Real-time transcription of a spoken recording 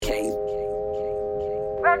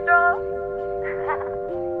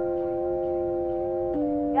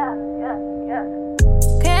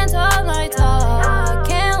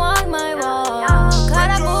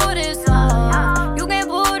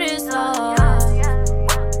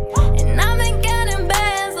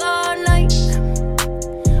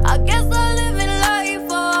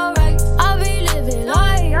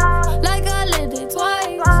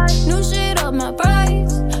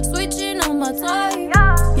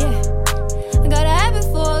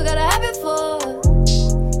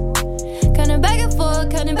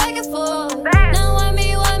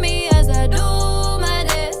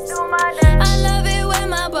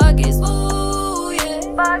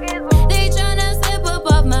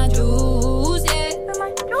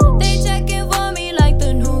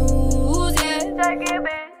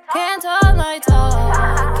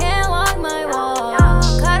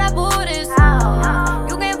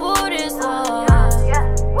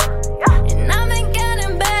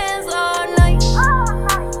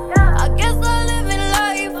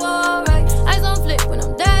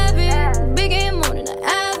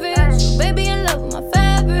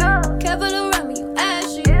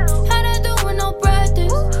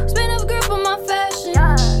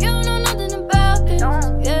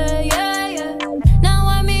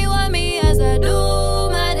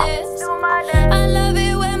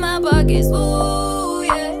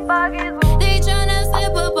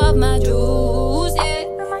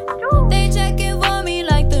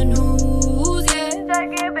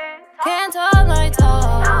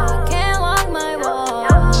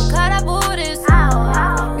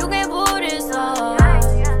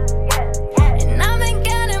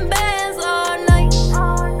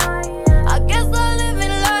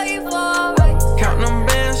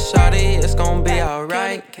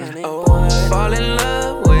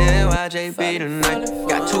be tonight.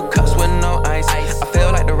 Got 2 cups with no ice. I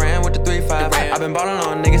feel like the Ram with the 3-5. I been ballin'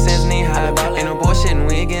 on niggas since knee high. Ain't no bullshittin',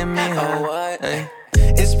 we ain't getting me high. Hey.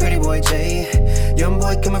 It's Pretty Boy J, young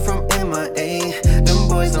boy coming from MIA. Them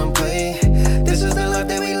boys don't play. This is the life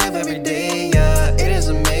that we live every day. Yeah, it is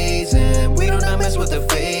amazing. We do not mess with the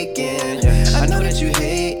faking. I know that you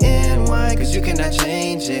hating. Why? 'Cause you cannot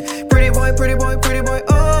change it.